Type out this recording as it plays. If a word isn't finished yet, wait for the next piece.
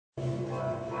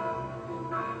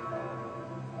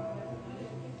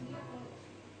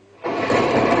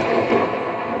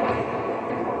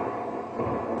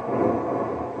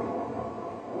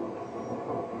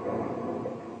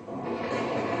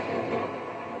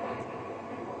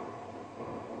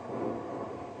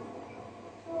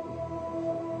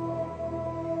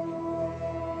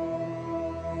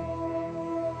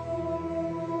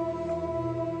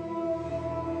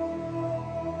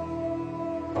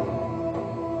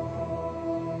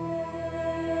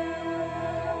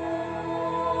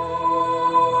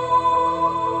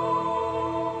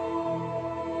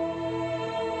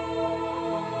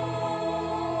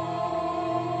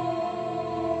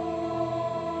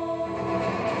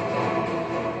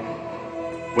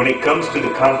When it comes to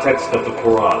the context of the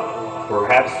Quran,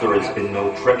 perhaps there has been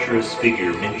no treacherous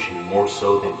figure mentioned more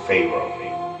so than Pharaoh.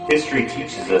 History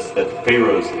teaches us that the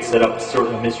pharaohs had set up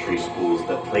certain mystery schools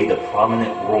that played a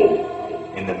prominent role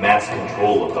in the mass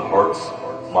control of the hearts,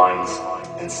 minds,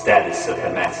 and status of the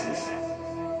masses.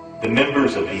 The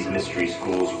members of these mystery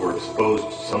schools were exposed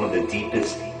to some of the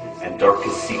deepest and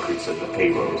darkest secrets of the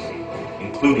pharaohs,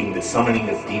 including the summoning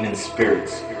of demon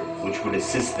spirits which would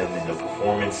assist them in the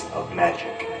performance of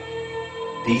magic.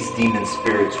 These demon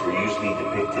spirits were usually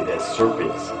depicted as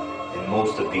serpents in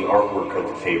most of the artwork of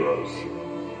the pharaohs.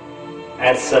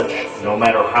 As such, no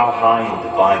matter how high and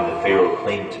divine the pharaoh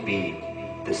claimed to be,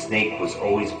 the snake was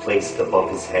always placed above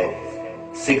his head,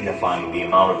 signifying the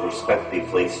amount of respect they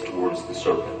placed towards the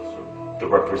serpent, the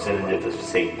representative of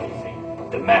Satan,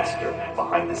 the master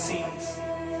behind the scenes.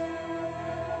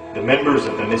 The members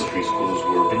of the mystery schools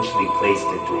were eventually placed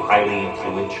into highly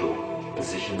influential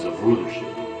positions of rulership.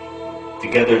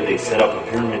 Together they set up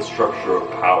a pyramid structure of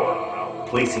power,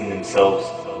 placing themselves,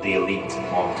 the elite,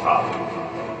 on top.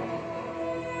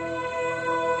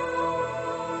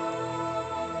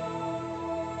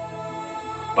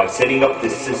 By setting up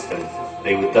this system,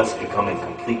 they would thus become in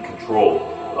complete control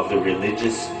of the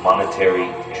religious, monetary,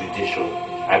 judicial,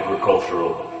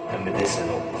 agricultural, and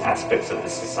medicinal aspects of the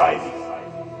society.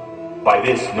 By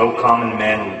this, no common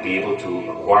man would be able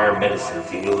to acquire medicine to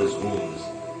heal his wounds,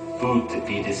 food to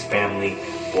feed his family,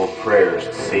 or prayers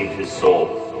to save his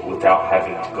soul without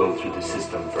having to go through the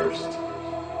system first,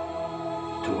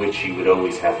 to which he would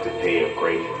always have to pay a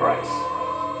great price.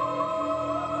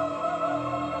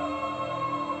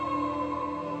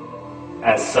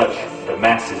 As such, the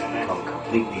masses become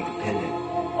completely dependent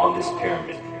on this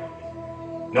pyramid.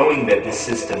 Knowing that this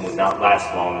system would not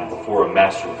last long before a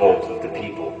mass revolt of the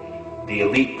people, the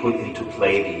elite put into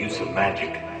play the use of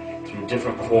magic through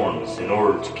different forms in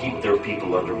order to keep their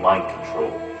people under mind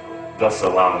control, thus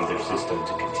allowing their system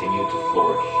to continue to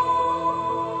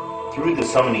flourish. Through the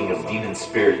summoning of demon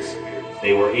spirits,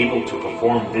 they were able to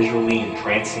perform visually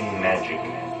entrancing magic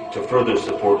to further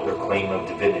support their claim of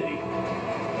divinity.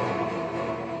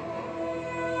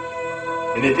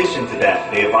 In addition to that,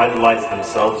 they have idolized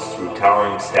themselves through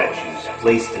towering statues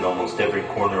placed in almost every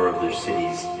corner of their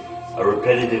cities, a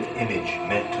repetitive image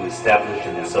meant to establish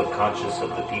in the subconscious of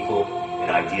the people an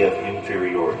idea of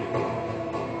inferiority.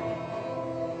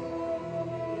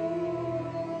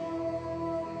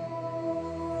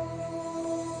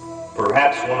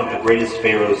 Perhaps one of the greatest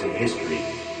pharaohs in history,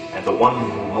 and the one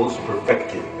who most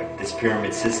perfected this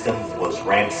pyramid system, was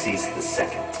Ramses II.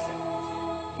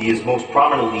 He is most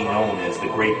prominently known as the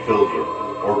Great Builder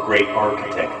or Great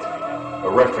Architect, a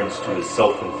reference to his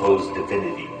self-imposed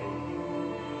divinity.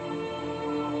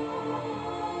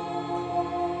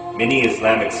 Many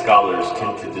Islamic scholars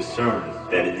tend to discern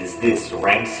that it is this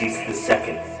Ramses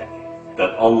II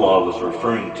that Allah was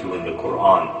referring to in the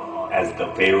Quran as the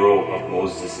Pharaoh of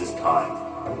Moses'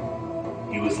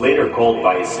 time. He was later called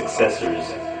by his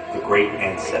successors the Great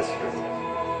Ancestor,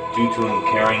 due to him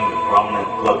carrying the prominent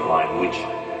bloodline which,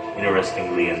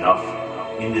 interestingly enough,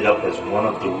 ended up as one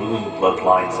of the ruling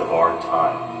bloodlines of our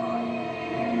time.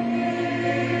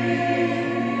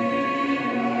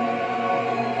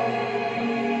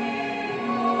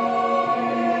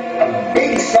 A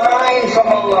big sign from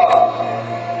Allah,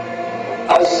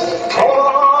 as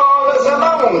tall as a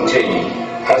mountain,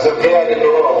 has appeared in the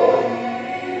world.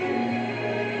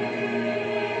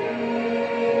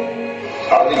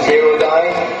 How did Pharaoh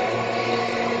die?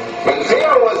 When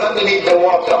Pharaoh was underneath the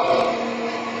water,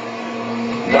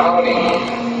 drowning,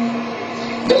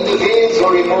 then the veils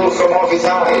were removed from off his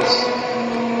eyes.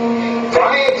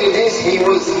 Prior to this, he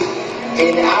was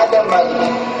in adamant,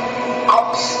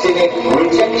 obstinate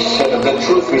rejection of the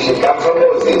truth which had come from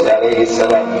Moses, alayhi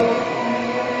salam.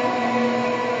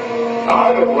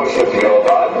 I don't worship your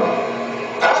God.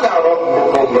 Ana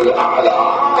rabbukum al-a'la.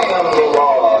 I am the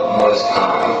Lord Most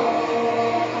High.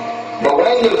 But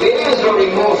when the veils were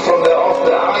removed from off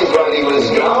the eyes while he was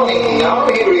drowning, now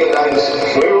he realized,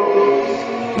 Pharaoh,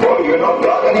 boy, you're not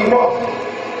God anymore.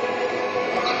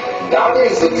 That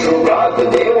is the true God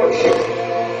that they worship,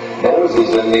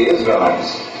 Moses and the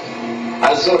Israelites.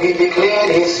 And so he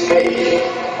declared his faith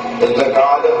in the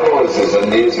God of Moses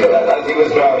and the Israelites as he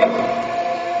was drowning.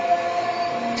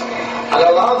 And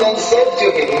Allah then said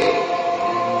to him,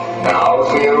 now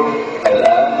Pharaoh,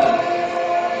 Allah,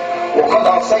 وَقَدْ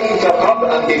عَصَيْتَ قَبْلَ,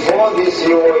 and before this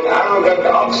you were in arrogant,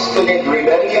 obstinate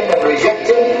rebellion and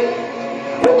rejected.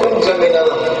 وَكُنْتَ مِنَ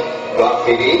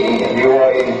الْغَافِلِينَ, and you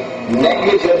were in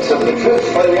negligence of the truth.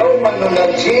 فَالْيَوْمَ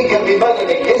نُنَجِّيكَ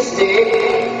بِبَدَنِكَ, this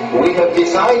day We have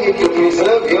decided to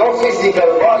preserve your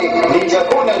physical body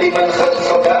لتكون لمن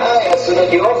خلفك آية so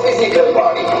that your physical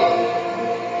body,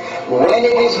 when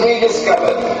it is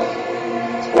rediscovered,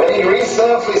 when it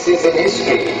resurfaces in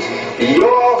history,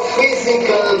 your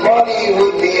physical body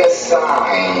would be a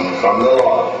sign from the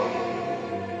Lord.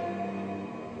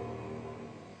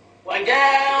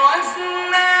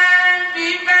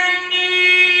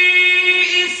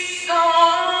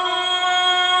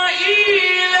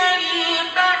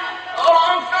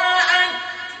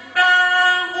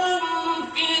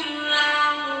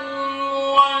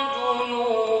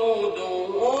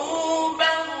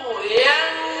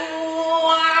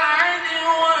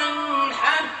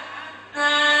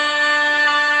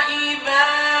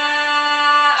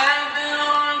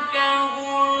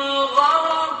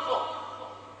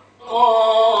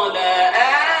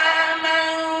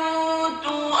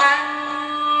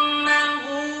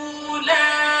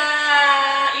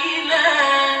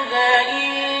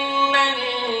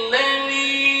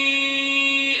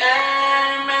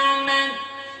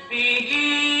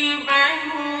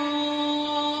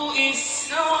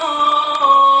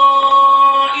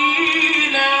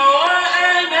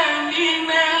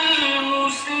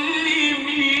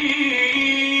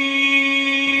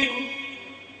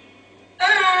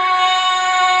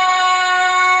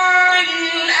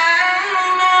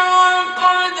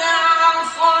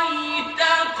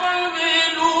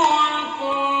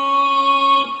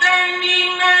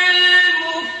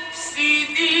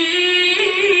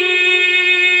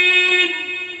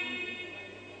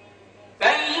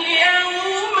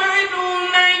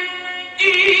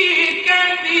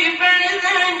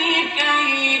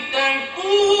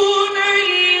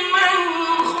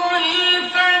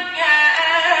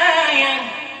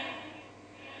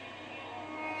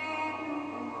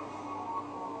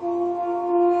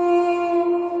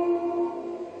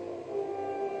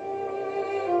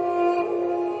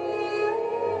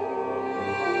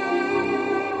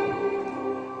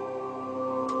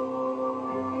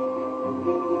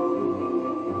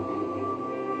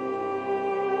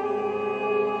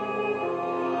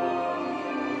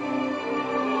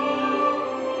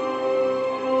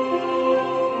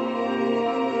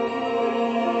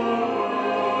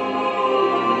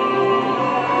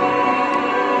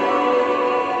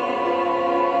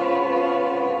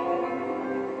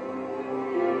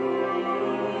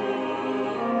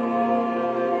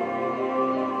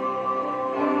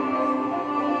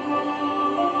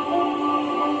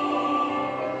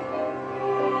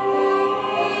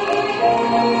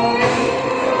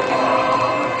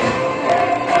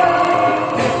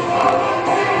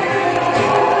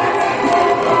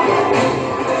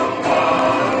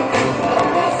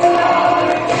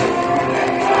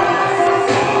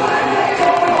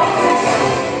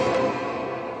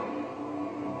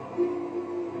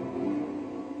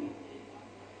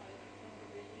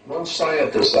 One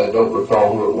scientist, I don't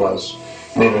recall who it was,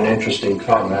 made an interesting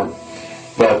comment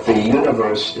that the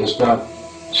universe is not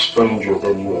stranger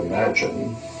than you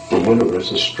imagine. The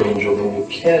universe is stranger than you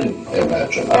can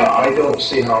imagine. I don't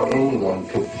see how anyone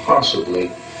could possibly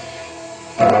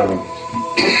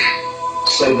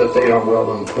say that they are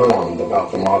well informed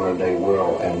about the modern day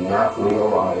world and not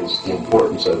realize the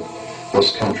importance that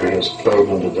this country has played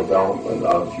in the development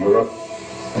of Europe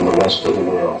and the rest of the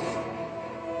world.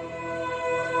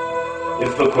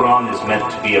 If the Quran is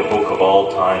meant to be a book of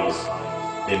all times,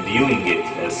 then viewing it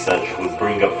as such would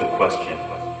bring up the question,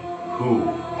 who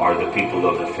are the people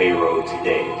of the Pharaoh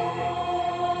today?